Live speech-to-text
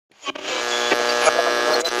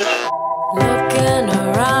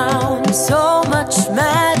so much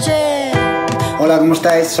magic. Hola, ¿cómo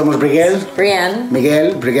estáis? Somos BriGuel,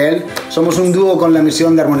 BriGuel. Somos un dúo con la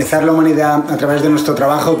misión de armonizar la humanidad a través de nuestro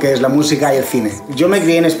trabajo, que es la música y el cine. Yo me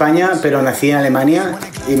crié en España, pero nací en Alemania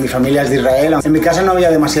y mi familia es de Israel. En mi casa no había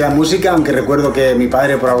demasiada música, aunque recuerdo que mi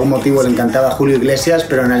padre por algún motivo le encantaba Julio Iglesias,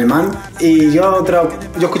 pero en alemán. Y yo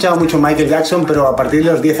escuchaba mucho Michael Jackson, pero a partir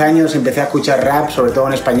de los 10 años empecé a escuchar rap, sobre todo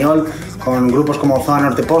en español, con grupos como Zona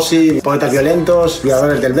Norte Posse, Poetas Violentos,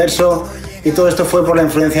 Violadores del Verso. Y todo esto fue por la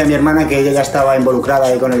influencia de mi hermana, que ella ya estaba involucrada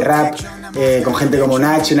ahí con el rap, con gente como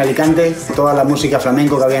Nach en Alicante. Toda la música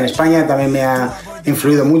flamenco que había en España también me ha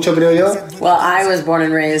influido mucho, creo yo. Well, I was born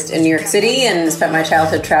and raised in New York City and spent my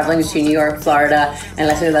childhood traveling between New York, Florida, and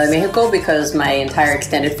la Ciudad de Mexico because my entire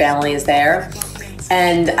extended family is there.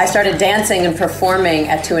 And I started dancing and performing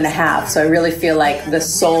at 2.5, so I really feel like the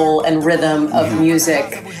soul and rhythm of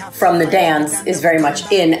music from the dance is very much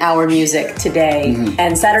in our music today.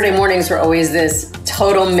 And Saturday mornings were always this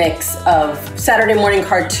total mix of Saturday morning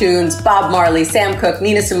cartoons, Bob Marley, Sam Cooke,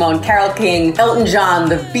 Nina Simone, Carole King, Elton John,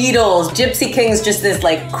 the Beatles, Gypsy Kings, just this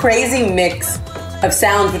like crazy mix of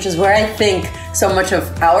sounds, which is where I think so much of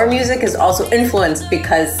our music is also influenced,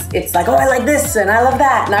 because it's like, oh, I like this and I love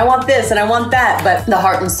that and I want this and I want that, but the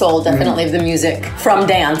heart and soul definitely of the music from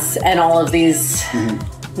dance and all of these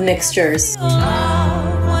mixtures.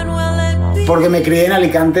 Porque me crié en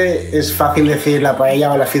Alicante, es fácil decir la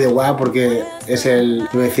paella o la fideuà porque es voy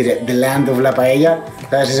a decir, the land of la paella,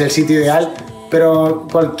 ¿sabes? Es el sitio ideal. Pero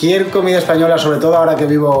cualquier comida española, sobre todo ahora que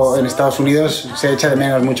vivo en Estados Unidos, se echa de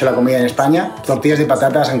menos mucho la comida en España. Tortillas de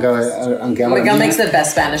patatas, aunque BriGuel makes the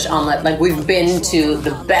best Spanish omelet. Like, we've been to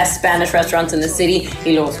the best Spanish restaurants in the city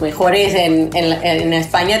y los mejores en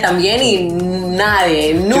España también, y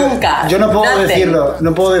nadie, nunca. Yo no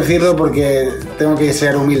puedo decirlo porque tengo que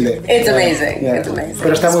ser humilde. It's amazing. Yeah. It's amazing.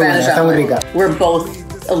 Pero está muy buena, está muy rica. We're both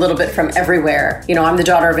a little bit from everywhere. You know, I'm the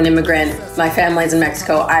daughter of an immigrant. My family's in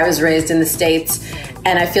Mexico. I was raised in the States.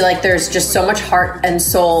 And I feel like there's just so much heart and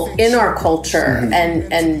soul in our culture,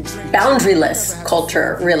 and boundaryless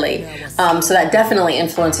culture, really. So that definitely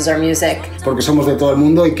influences our music. Porque somos de todo el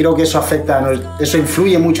mundo y creo que eso eso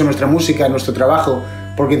influye mucho en nuestra música, en nuestro trabajo,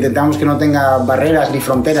 porque intentamos que no tenga barreras ni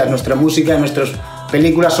fronteras. Nuestra música, nuestras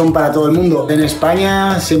películas son para todo el mundo. En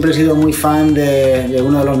España siempre he sido muy fan de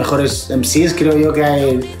uno de los mejores MCs, creo yo, que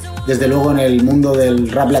hay desde luego en el mundo del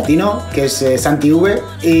rap latino, que es Santi V,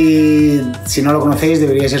 y si no lo conocéis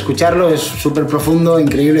deberíais escucharlo. Es súper profundo,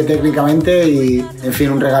 increíble técnicamente y, en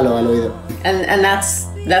fin, un regalo al oído. And that's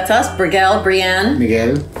us, BriGuel, Brianne,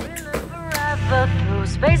 Miguel. Forever through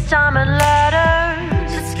space, time and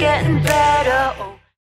letters, it's getting better.